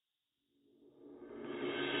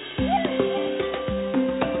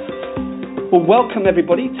Well, welcome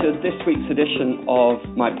everybody to this week's edition of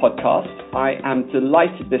my podcast. I am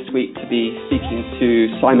delighted this week to be speaking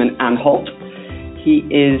to Simon Anholt. He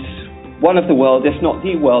is one of the world, if not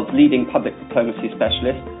the world's leading public diplomacy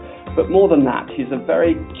specialist. But more than that, he's a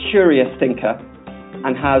very curious thinker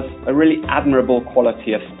and has a really admirable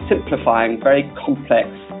quality of simplifying very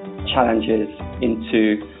complex challenges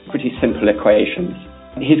into pretty simple equations.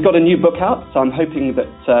 He's got a new book out, so I'm hoping that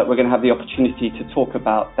we're going to have the opportunity to talk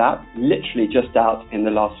about that, literally just out in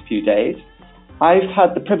the last few days. I've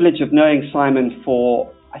had the privilege of knowing Simon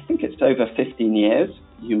for, I think it's over 15 years.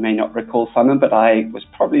 You may not recall, Simon, but I was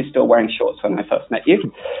probably still wearing shorts when I first met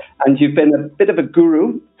you. And you've been a bit of a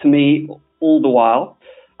guru to me all the while.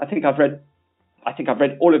 I think I've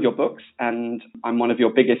read all of your books, and I'm one of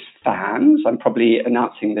your biggest fans. I'm probably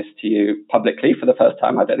announcing this to you publicly for the first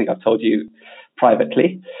time. I don't think I've told you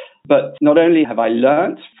privately. But not only have I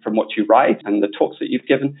learned from what you write and the talks that you've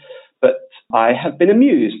given, but I have been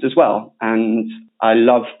amused as well. And I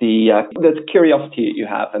love the curiosity that you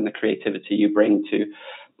have and the creativity you bring to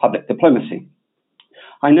public diplomacy.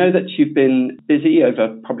 I know that you've been busy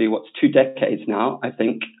over probably 2 decades now, I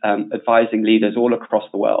think, advising leaders all across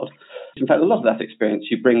the world. In fact, a lot of that experience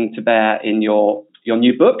you bring to bear in your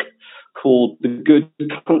new book called The Good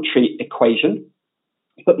Country Equation.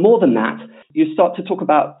 But more than that, you start to talk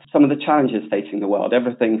about some of the challenges facing the world,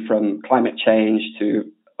 everything from climate change to,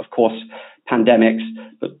 of course, pandemics,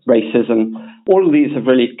 but racism. All of these have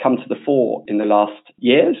really come to the fore in the last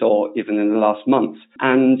years or even in the last months.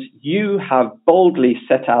 And you have boldly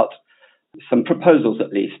set out some proposals,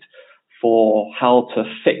 at least, for how to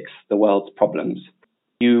fix the world's problems.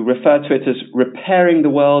 You refer to it as repairing the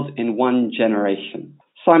world in one generation.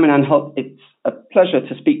 Simon Anholt, it's a pleasure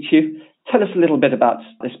to speak to you. Tell us a little bit about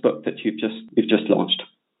this book that you've just launched.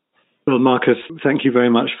 Well, Marcus, thank you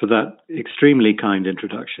very much for that extremely kind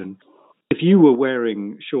introduction. If you were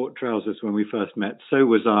wearing short trousers when we first met, so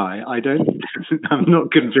was I. I'm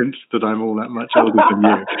not convinced that I'm all that much older than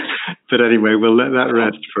you. But anyway, we'll let that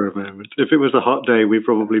rest for a moment. If it was a hot day, we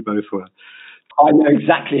probably both were. I know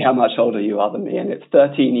exactly how much older you are than me, and it's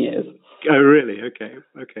 13 years. Oh, really? Okay.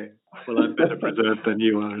 Well, I'm better preserved than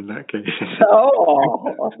you are in that case.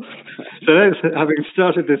 Oh. So having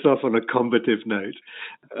started this off on a combative note,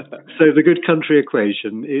 so The Good Country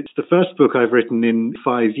Equation, it's the first book I've written in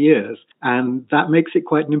 5 years, and that makes it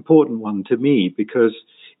quite an important one to me because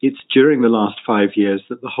it's during the last 5 years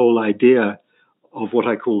that the whole idea of what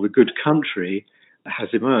I call the good country has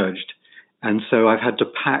emerged. And so I've had to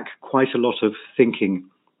pack quite a lot of thinking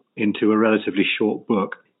into a relatively short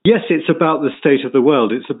book. Yes, it's about the state of the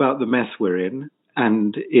world. It's about the mess we're in.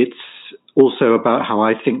 And it's also about how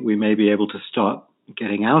I think we may be able to start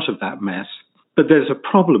getting out of that mess. But there's a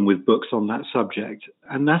problem with books on that subject,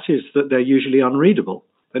 and that is that they're usually unreadable,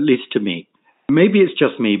 at least to me. Maybe it's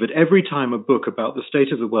just me, but every time a book about the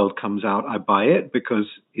state of the world comes out, I buy it because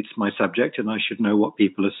it's my subject and I should know what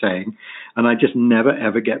people are saying. And I just never,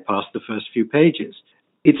 ever get past the first few pages.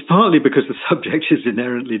 It's partly because the subject is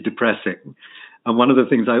inherently depressing. And one of the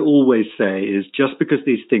things I always say is just because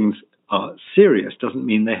these things are serious doesn't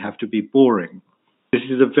mean they have to be boring. This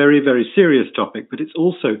is a very, very serious topic, but it's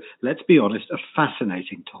also, let's be honest, a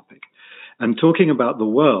fascinating topic. And talking about the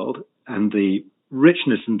world and the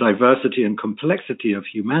richness and diversity and complexity of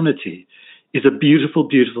humanity is a beautiful,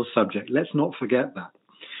 beautiful subject. Let's not forget that.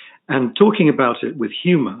 And talking about it with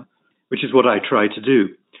humor, which is what I try to do,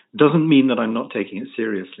 doesn't mean that I'm not taking it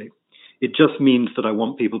seriously. It just means that I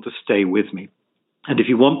want people to stay with me. And if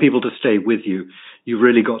you want people to stay with you, you've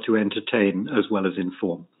really got to entertain as well as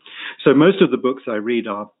inform. So most of the books I read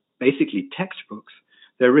are basically textbooks.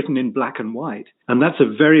 They're written in black and white. And that's a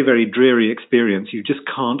very, very dreary experience. You just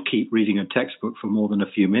can't keep reading a textbook for more than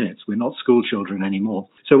a few minutes. We're not school children anymore.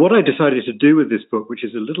 So what I decided to do with this book, which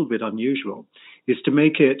is a little bit unusual, is to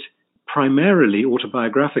make it primarily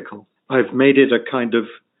autobiographical. I've made it a kind of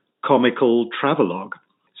comical travelogue.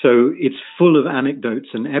 So it's full of anecdotes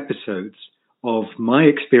and episodes of my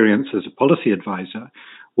experience as a policy advisor,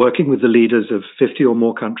 working with the leaders of 50 or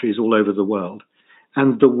more countries all over the world,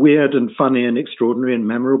 and the weird and funny and extraordinary and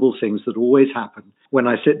memorable things that always happen when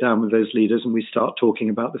I sit down with those leaders and we start talking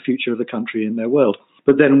about the future of the country and their world.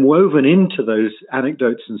 But then woven into those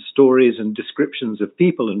anecdotes and stories and descriptions of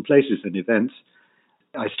people and places and events,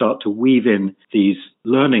 I start to weave in these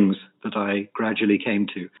learnings that I gradually came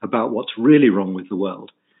to about what's really wrong with the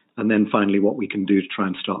world, and then finally what we can do to try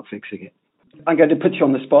and start fixing it. I'm going to put you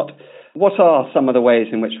on the spot. What are some of the ways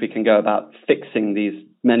in which we can go about fixing these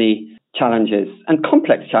many challenges, and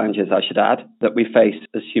complex challenges, I should add, that we face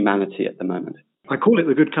as humanity at the moment? I call it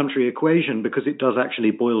the good country equation because it does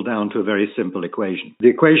actually boil down to a very simple equation. The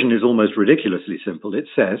equation is almost ridiculously simple. It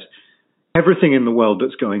says everything in the world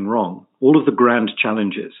that's going wrong, all of the grand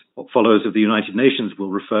challenges, what followers of the United Nations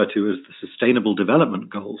will refer to as the Sustainable Development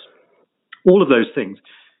Goals, all of those things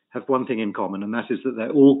have one thing in common, and that is that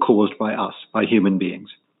they're all caused by us, by human beings.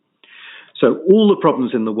 So all the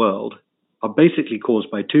problems in the world are basically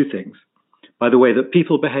caused by two things: by the way that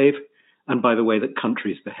people behave and by the way that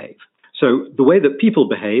countries behave. So the way that people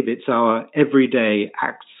behave, it's our everyday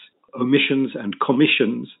acts, omissions and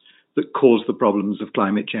commissions that cause the problems of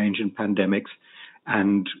climate change and pandemics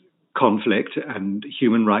and conflict and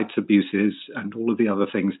human rights abuses and all of the other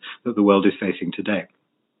things that the world is facing today.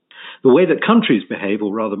 The way that countries behave,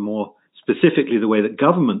 or rather more specifically the way that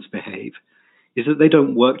governments behave, is that they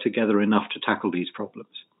don't work together enough to tackle these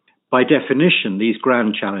problems. By definition, these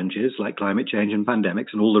grand challenges like climate change and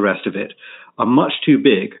pandemics and all the rest of it are much too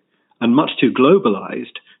big and much too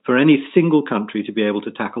globalized for any single country to be able to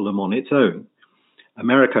tackle them on its own.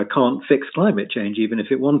 America can't fix climate change even if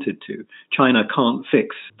it wanted to. China can't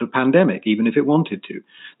fix the pandemic even if it wanted to.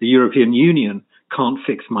 The European Union can't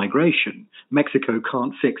fix migration. Mexico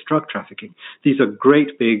can't fix drug trafficking. These are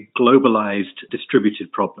great, big, globalized,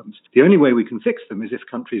 distributed problems. The only way we can fix them is if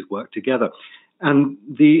countries work together. And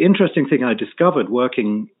the interesting thing I discovered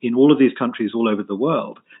working in all of these countries all over the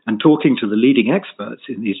world and talking to the leading experts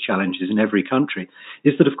in these challenges in every country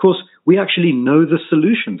is that, of course, we actually know the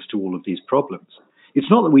solutions to all of these problems. It's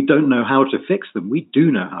not that we don't know how to fix them. We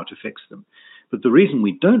do know how to fix them. But the reason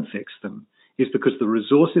we don't fix them is because the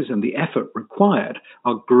resources and the effort required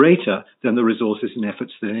are greater than the resources and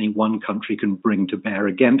efforts that any one country can bring to bear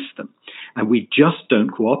against them. And we just don't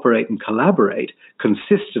cooperate and collaborate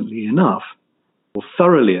consistently enough, or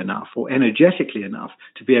thoroughly enough, or energetically enough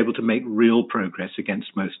to be able to make real progress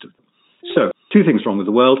against most of them. So, two things wrong with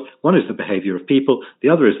the world. One is the behavior of people. The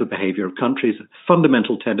other is the behavior of countries, a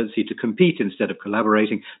fundamental tendency to compete instead of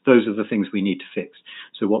collaborating. Those are the things we need to fix.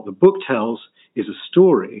 So what the book tells is a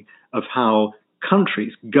story of how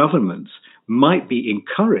countries, governments, might be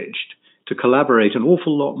encouraged to collaborate an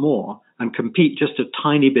awful lot more and compete just a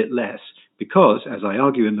tiny bit less, because, as I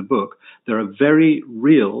argue in the book, there are very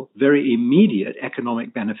real, very immediate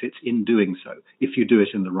economic benefits in doing so, if you do it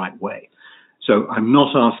in the right way. So I'm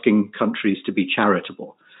not asking countries to be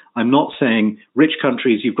charitable. I'm not saying rich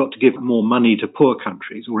countries, you've got to give more money to poor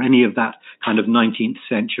countries, or any of that kind of 19th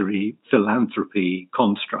century philanthropy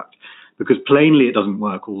construct, because plainly it doesn't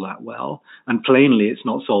work all that well, and plainly it's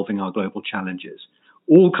not solving our global challenges.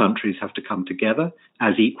 All countries have to come together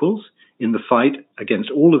as equals in the fight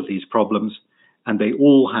against all of these problems, and they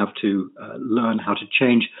all have to learn how to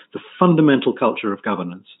change the fundamental culture of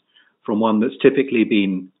governance from one that's typically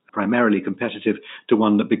been primarily competitive to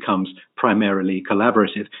one that becomes primarily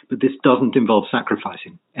collaborative. But this doesn't involve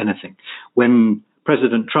sacrificing anything. When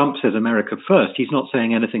President Trump says America first, he's not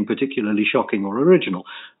saying anything particularly shocking or original.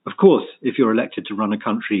 Of course, if you're elected to run a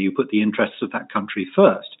country, you put the interests of that country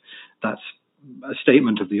first. That's a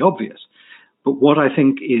statement of the obvious. But what I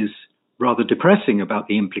think is rather depressing about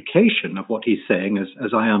the implication of what he's saying,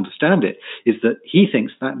 as I understand it, is that he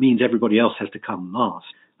thinks that means everybody else has to come last.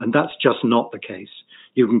 And that's just not the case.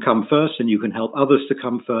 You can come first and you can help others to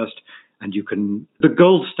come first. And you can, the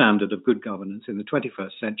gold standard of good governance in the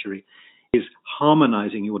 21st century is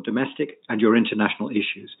harmonizing your domestic and your international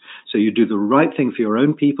issues. So you do the right thing for your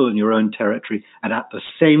own people and your own territory, and at the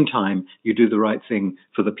same time, you do the right thing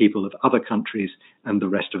for the people of other countries and the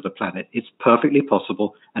rest of the planet. It's perfectly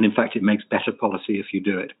possible, and in fact, it makes better policy if you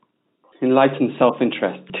do it. Enlightened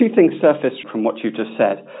self-interest. Two things surface from what you just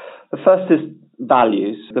said. The first is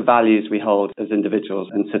values, the values we hold as individuals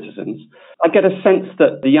and citizens. I get a sense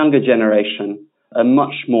that the younger generation are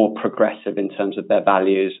much more progressive in terms of their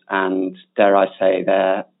values and, dare I say,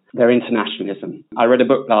 their internationalism. I read a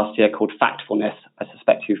book last year called Factfulness. I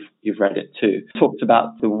suspect you've read it too. It talked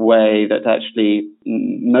about the way that actually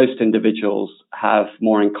most individuals have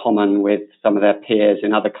more in common with some of their peers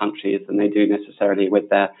in other countries than they do necessarily with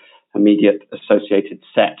their immediate associated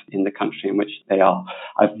set in the country in which they are.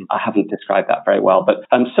 I haven't described that very well, but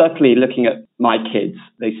certainly looking at my kids,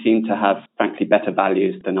 they seem to have, frankly, better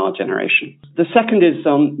values than our generation. The second is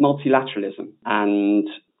on multilateralism, and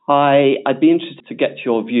I'd be interested to get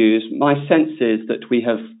your views. My sense is that we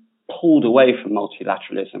have pulled away from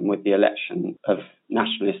multilateralism with the election of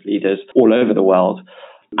nationalist leaders all over the world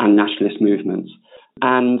and nationalist movements.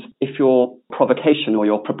 And if your provocation or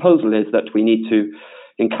your proposal is that we need to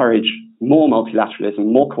encourage more multilateralism,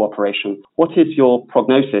 more cooperation, what is your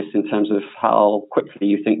prognosis in terms of how quickly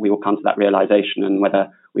you think we will come to that realization and whether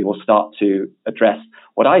we will start to address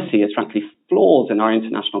what I see as, frankly, flaws in our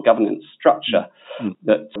international governance structure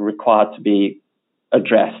that's required to be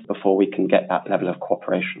addressed before we can get that level of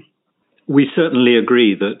cooperation. We certainly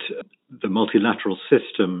agree that the multilateral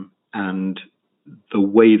system and the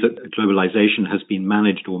way that globalization has been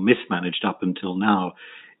managed or mismanaged up until now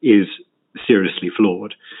is seriously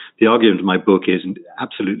flawed. The argument of my book is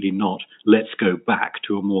absolutely not, let's go back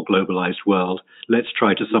to a more globalized world. Let's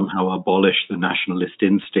try to somehow abolish the nationalist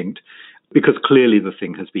instinct, because clearly the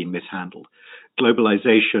thing has been mishandled.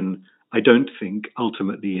 Globalization, I don't think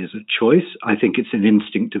ultimately is a choice. I think it's an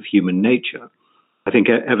instinct of human nature. I think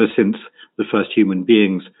ever since the first human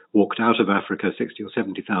beings walked out of Africa 60 or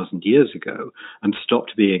 70,000 years ago and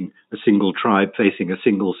stopped being a single tribe facing a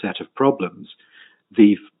single set of problems,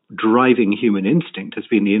 the driving human instinct has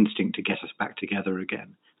been the instinct to get us back together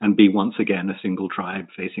again and be once again a single tribe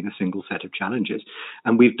facing a single set of challenges.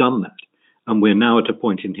 And we've done that. And we're now at a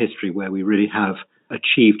point in history where we really have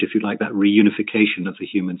achieved, if you like, that reunification of the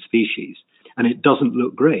human species. And it doesn't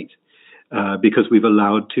look great. Because we've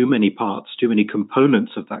allowed too many parts, too many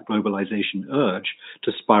components of that globalization urge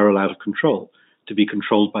to spiral out of control, to be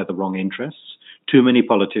controlled by the wrong interests. Too many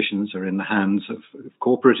politicians are in the hands of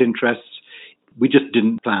corporate interests. We just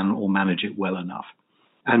didn't plan or manage it well enough.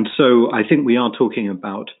 And so I think we are talking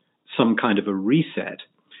about some kind of a reset,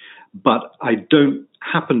 but I don't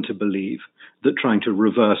happen to believe that trying to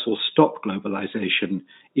reverse or stop globalization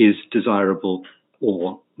is desirable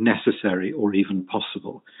or necessary or even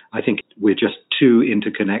possible. I think we're just too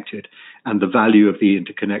interconnected, and the value of the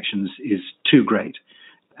interconnections is too great.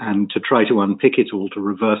 And to try to unpick it all, to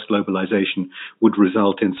reverse globalization, would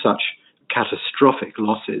result in such catastrophic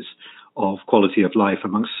losses of quality of life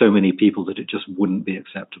amongst so many people that it just wouldn't be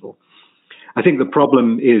acceptable. I think the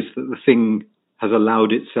problem is that the thing has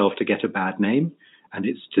allowed itself to get a bad name, and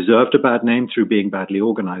it's deserved a bad name through being badly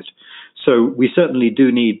organized. So we certainly do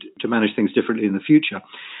need to manage things differently in the future.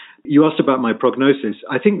 You asked about my prognosis.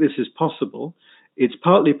 I think this is possible. It's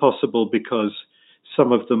partly possible because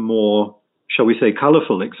some of the more, shall we say,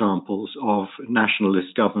 colorful examples of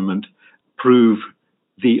nationalist government prove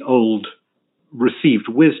the old received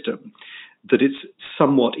wisdom, that it's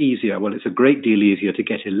somewhat easier, well, it's a great deal easier to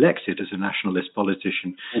get elected as a nationalist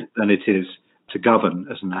politician than it is to govern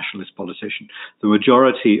as a nationalist politician. The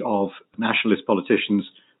majority of nationalist politicians,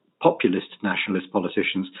 populist nationalist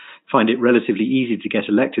politicians, find it relatively easy to get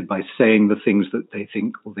elected by saying the things that they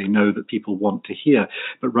think or they know that people want to hear.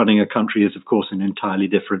 But running a country is, of course, an entirely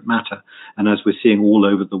different matter. And as we're seeing all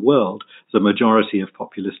over the world, the majority of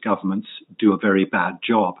populist governments do a very bad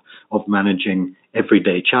job of managing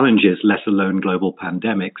everyday challenges, let alone global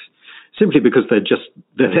pandemics, simply because they're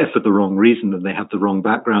there for the wrong reason, and they have the wrong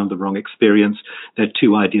background, the wrong experience. They're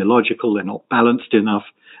too ideological. They're not balanced enough.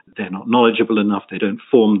 They're not knowledgeable enough. They don't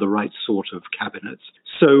form the right sort of cabinets.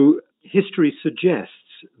 So history suggests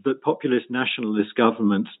that populist nationalist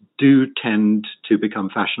governments do tend to become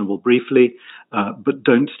fashionable briefly, but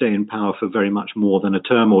don't stay in power for very much more than a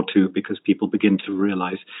term or two, because people begin to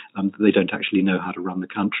realize that they don't actually know how to run the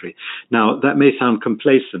country. Now, that may sound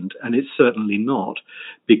complacent, and it's certainly not,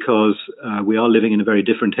 because we are living in a very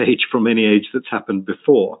different age from any age that's happened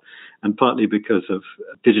before, and partly because of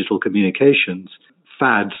digital communications.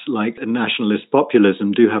 Fads like nationalist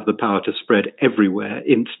populism do have the power to spread everywhere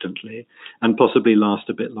instantly and possibly last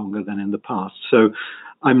a bit longer than in the past. So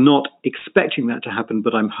I'm not expecting that to happen,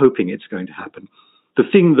 but I'm hoping it's going to happen. The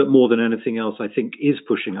thing that more than anything else I think is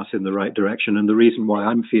pushing us in the right direction, and the reason why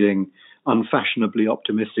I'm feeling unfashionably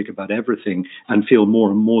optimistic about everything and feel more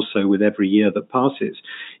and more so with every year that passes,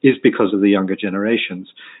 is because of the younger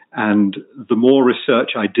generations. And the more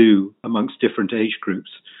research I do amongst different age groups,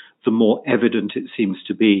 the more evident it seems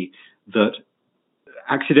to be that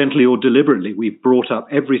accidentally or deliberately, we've brought up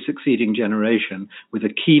every succeeding generation with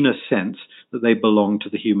a keener sense that they belong to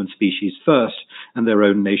the human species first and their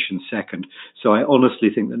own nation second. So I honestly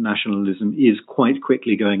think that nationalism is quite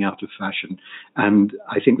quickly going out of fashion, and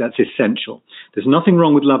I think that's essential. There's nothing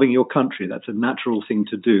wrong with loving your country. That's a natural thing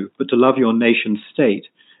to do. But to love your nation state,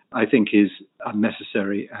 I think, is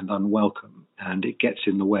unnecessary and unwelcome, and it gets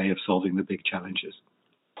in the way of solving the big challenges.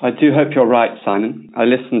 I do hope you're right, Simon. I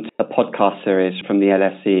listened to a podcast series from the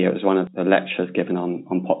LSE. It was one of the lectures given on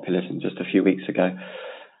populism just a few weeks ago.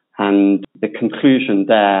 And the conclusion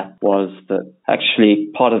there was that actually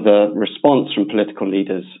part of the response from political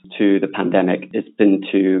leaders to the pandemic has been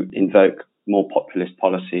to invoke more populist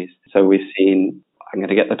policies. So we've seen, I'm going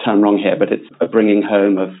to get the term wrong here, but it's a bringing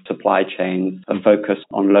home of supply chains, a focus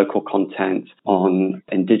on local content, on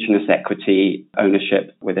indigenous equity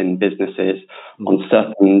ownership within businesses, on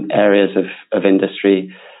certain areas of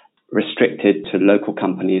industry restricted to local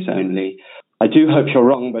companies only, I do hope you're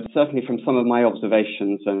wrong, but certainly from some of my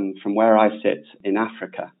observations and from where I sit in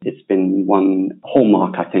Africa, it's been one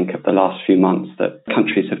hallmark, I think, of the last few months that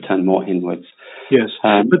countries have turned more inwards. Yes,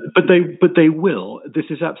 but they will. This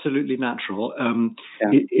is absolutely natural.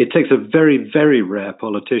 It takes a very, very rare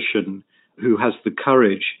politician who has the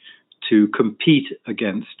courage to compete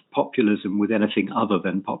against populism with anything other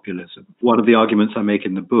than populism. One of the arguments I make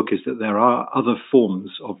in the book is that there are other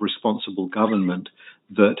forms of responsible government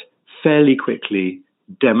that fairly quickly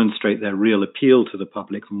demonstrate their real appeal to the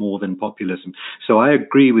public more than populism. So I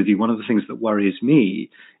agree with you. One of the things that worries me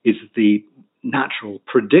is the natural,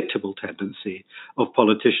 predictable tendency of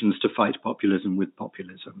politicians to fight populism with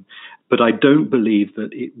populism. But I don't believe that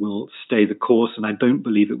it will stay the course, and I don't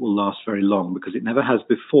believe it will last very long, because it never has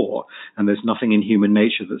before, and there's nothing in human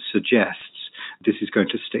nature that suggests this is going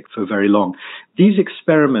to stick for very long. These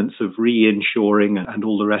experiments of re-insuring and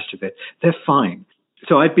all the rest of it, they're fine.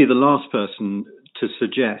 So I'd be the last person to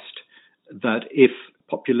suggest that if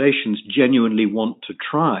populations genuinely want to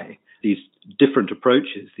try these different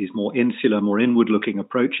approaches, these more insular, more inward-looking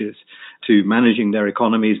approaches to managing their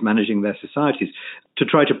economies, managing their societies, to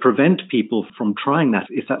try to prevent people from trying that,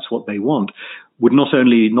 if that's what they want, would not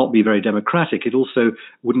only not be very democratic, it also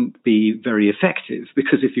wouldn't be very effective,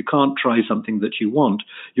 because if you can't try something that you want,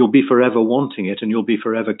 you'll be forever wanting it and you'll be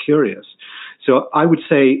forever curious. So I would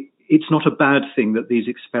say it's not a bad thing that these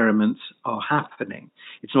experiments are happening.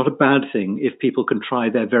 It's not a bad thing if people can try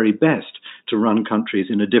their very best to run countries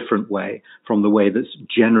in a different way from the way that's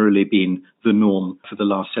generally been the norm for the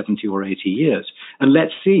last 70 or 80 years. And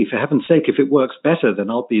let's see, for heaven's sake, if it works better, then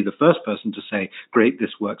I'll be the first person to say, great,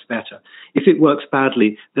 this works better. If it works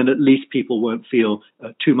badly, then at least people won't feel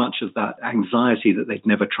too much of that anxiety that they've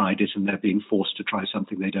never tried it and they're being forced to try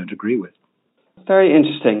something they don't agree with. Very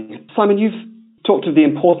interesting. Simon, you've talked of the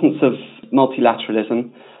importance of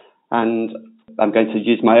multilateralism, and I'm going to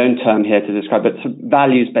use my own term here to describe it,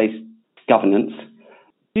 values-based governance.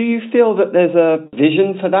 Do you feel that there's a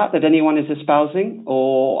vision for that anyone is espousing,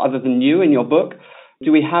 or other than you in your book?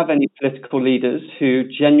 Do we have any political leaders who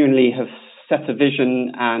genuinely have set a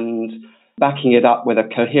vision and backing it up with a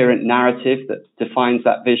coherent narrative that defines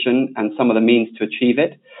that vision and some of the means to achieve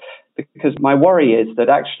it? Because my worry is that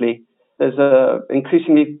actually there's an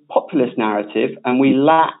increasingly populist narrative, and we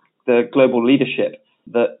lack the global leadership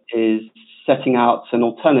that is setting out an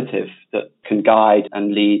alternative that can guide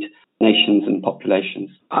and lead nations and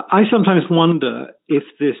populations. I sometimes wonder if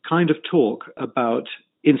this kind of talk about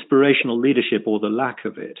inspirational leadership, or the lack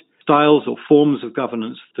of it, styles or forms of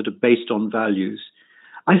governance that are based on values,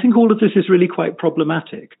 I think all of this is really quite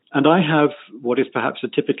problematic. And I have what is perhaps a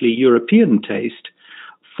typically European taste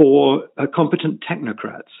for competent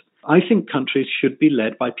technocrats. I think countries should be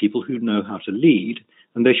led by people who know how to lead,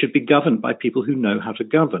 and they should be governed by people who know how to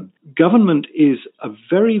govern. Government is a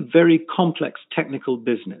very, very complex technical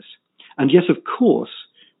business. And yes, of course,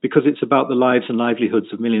 because it's about the lives and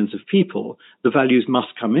livelihoods of millions of people, the values must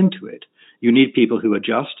come into it. You need people who are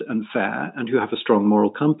just and fair and who have a strong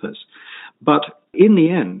moral compass. But in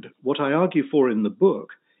the end, what I argue for in the book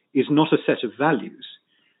is not a set of values.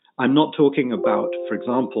 I'm not talking about, for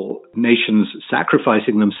example, nations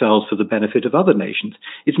sacrificing themselves for the benefit of other nations.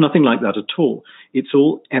 It's nothing like that at all. It's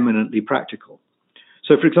all eminently practical.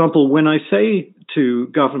 So, for example, when I say to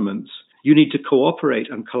governments, you need to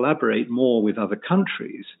cooperate and collaborate more with other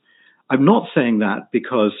countries, I'm not saying that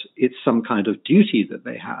because it's some kind of duty that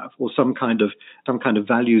they have or some kind of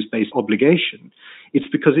values-based obligation. It's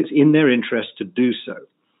because it's in their interest to do so.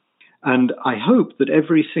 And I hope that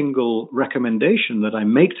every single recommendation that I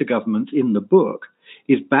make to governments in the book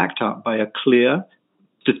is backed up by a clear,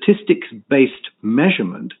 statistics-based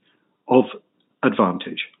measurement of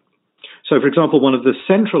advantage. So, for example, one of the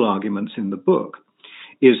central arguments in the book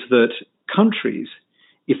is that countries,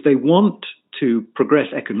 if they want to progress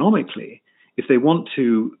economically, if they want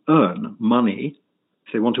to earn money,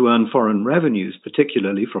 if they want to earn foreign revenues,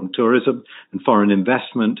 particularly from tourism and foreign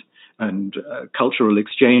investment, and cultural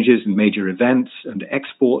exchanges and major events and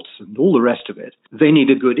exports and all the rest of it, they need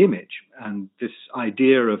a good image. And this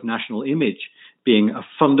idea of national image being a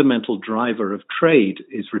fundamental driver of trade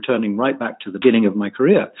is returning right back to the beginning of my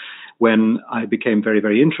career, when I became very,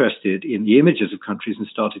 very interested in the images of countries and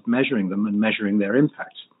started measuring them and measuring their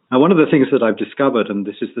impacts. Now, one of the things that I've discovered, and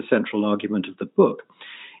this is the central argument of the book,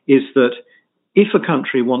 is that if a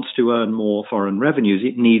country wants to earn more foreign revenues,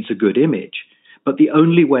 it needs a good image. But the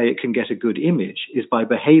only way it can get a good image is by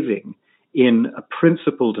behaving in a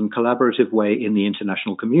principled and collaborative way in the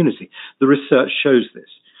international community. The research shows this.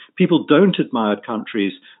 People don't admire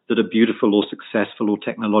countries that are beautiful or successful or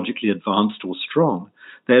technologically advanced or strong.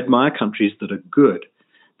 They admire countries that are good.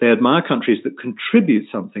 They admire countries that contribute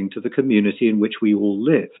something to the community in which we all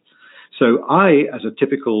live. So I, as a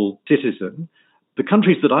typical citizen, the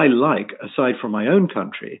countries that I like, aside from my own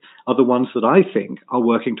country, are the ones that I think are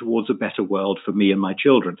working towards a better world for me and my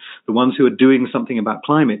children, the ones who are doing something about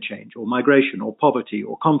climate change or migration or poverty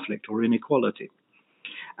or conflict or inequality.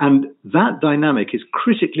 And that dynamic is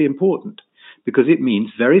critically important because it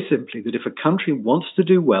means very simply that if a country wants to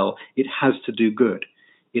do well, it has to do good.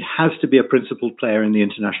 It has to be a principled player in the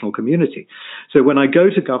international community. So when I go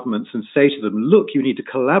to governments and say to them, look, you need to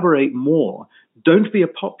collaborate more, don't be a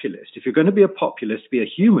populist. If you're going to be a populist, be a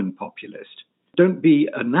human populist. Don't be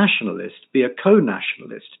a nationalist, be a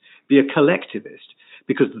co-nationalist, be a collectivist,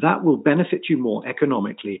 because that will benefit you more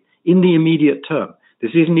economically in the immediate term.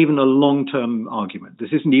 This isn't even a long-term argument. This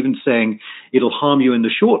isn't even saying it'll harm you in the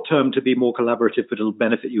short term to be more collaborative, but it'll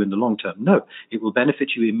benefit you in the long term. No, it will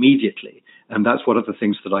benefit you immediately. And that's one of the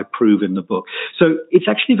things that I prove in the book. So it's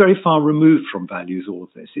actually very far removed from values, all of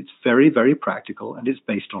this. It's very, very practical, and it's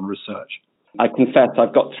based on research. I confess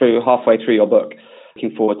I've got through halfway through your book,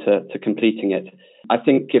 looking forward to completing it. I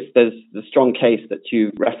think if there's the strong case that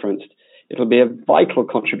you referenced, it'll be a vital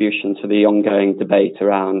contribution to the ongoing debate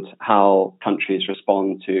around how countries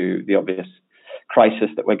respond to the obvious crisis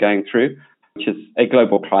that we're going through, which is a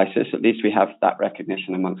global crisis. At least we have that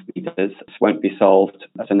recognition amongst leaders. This won't be solved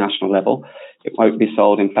at a national level. It won't be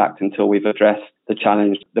solved, in fact, until we've addressed the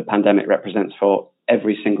challenge the pandemic represents for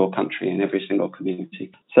every single country and every single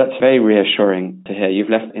community. So that's very reassuring to hear. You've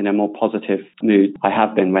left in a more positive mood. I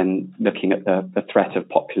have been when looking at the threat of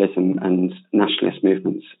populism and nationalist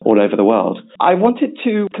movements all over the world. I wanted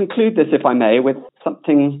to conclude this, if I may, with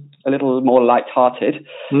something a little more lighthearted,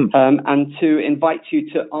 and to invite you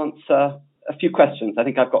to answer a few questions. I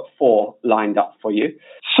think I've got 4 lined up for you.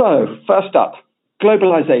 So, first up,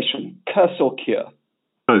 globalization, curse or cure?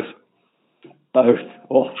 Both.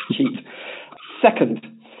 Oh, cheat. Second,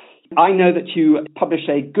 I know that you publish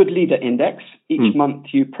a Good Leader Index. Each month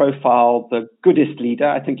you profile the goodest leader,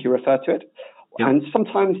 I think you refer to it, and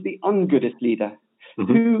sometimes the ungoodest leader.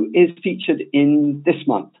 Who is featured in this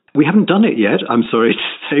month? We haven't done it yet. I'm sorry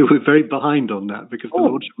to say we're very behind on that because the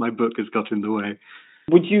launch of my book has got in the way.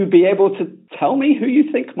 Would you be able to tell me who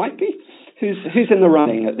you think might be? Who's in the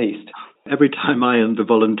running, at least? Every time I and the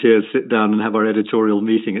volunteers sit down and have our editorial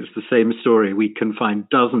meeting, it's the same story. We can find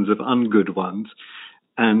dozens of ungood ones,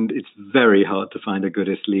 and it's very hard to find a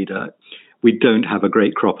goodest leader. We don't have a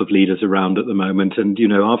great crop of leaders around at the moment. And, you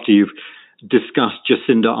know, after you've discussed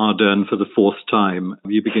Jacinda Ardern for the 4th time,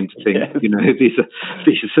 you begin to think, you know,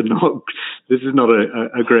 this is not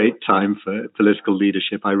a great time for political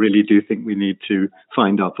leadership. I really do think we need to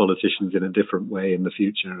find our politicians in a different way in the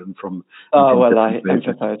future and from. I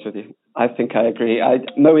empathize with you. I think I agree.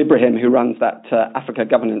 Mo Ibrahim, who runs that Africa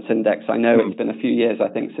Governance Index, I know it's been a few years, I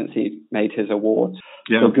think, since he made his award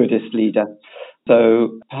for goodest leader.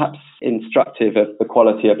 So perhaps instructive of the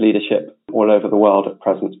quality of leadership all over the world at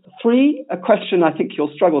present. 3, a question I think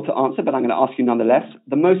you'll struggle to answer, but I'm going to ask you nonetheless.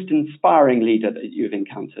 The most inspiring leader that you've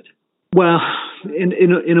encountered? Well,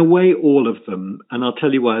 in a way, all of them. And I'll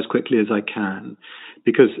tell you why as quickly as I can,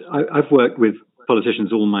 because I've worked with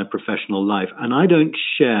politicians all my professional life, and I don't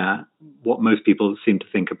share what most people seem to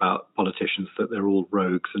think about politicians, that they're all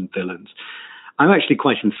rogues and villains. I'm actually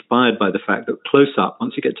quite inspired by the fact that close up,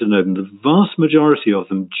 once you get to know them, the vast majority of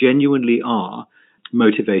them genuinely are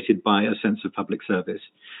motivated by a sense of public service.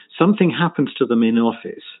 Something happens to them in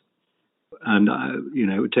office, and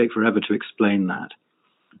it would take forever to explain that.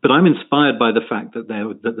 But I'm inspired by the fact that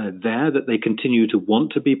they're there, that they continue to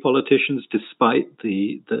want to be politicians despite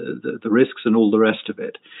the risks and all the rest of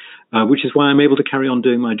it, which is why I'm able to carry on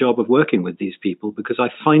doing my job of working with these people, because I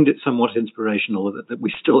find it somewhat inspirational that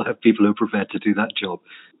we still have people who are prepared to do that job.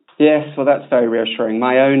 Yes, well, that's very reassuring.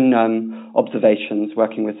 My own observations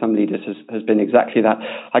working with some leaders has been exactly that.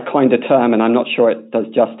 I coined a term, and I'm not sure it does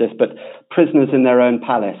justice, but prisoners in their own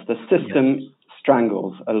palace. The system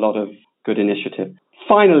strangles a lot of good initiative.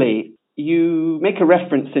 Finally, you make a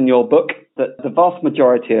reference in your book that the vast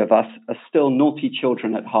majority of us are still naughty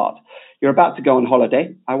children at heart. You're about to go on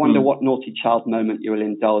holiday. I wonder what naughty child moment you will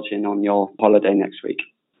indulge in on your holiday next week.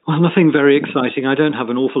 Well, nothing very exciting. I don't have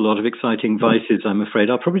an awful lot of exciting vices, I'm afraid.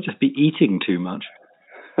 I'll probably just be eating too much.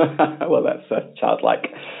 Well, that's childlike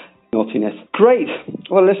naughtiness. Great.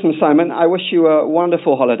 Well, listen, Simon, I wish you a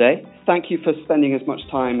wonderful holiday. Thank you for spending as much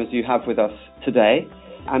time as you have with us today.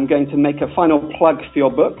 I'm going to make a final plug for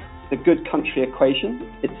your book, The Good Country Equation.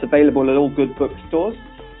 It's available at all good bookstores,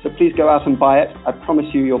 so please go out and buy it. I promise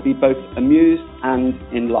you'll be both amused and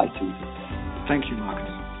enlightened. Thank you,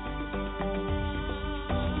 Marcus.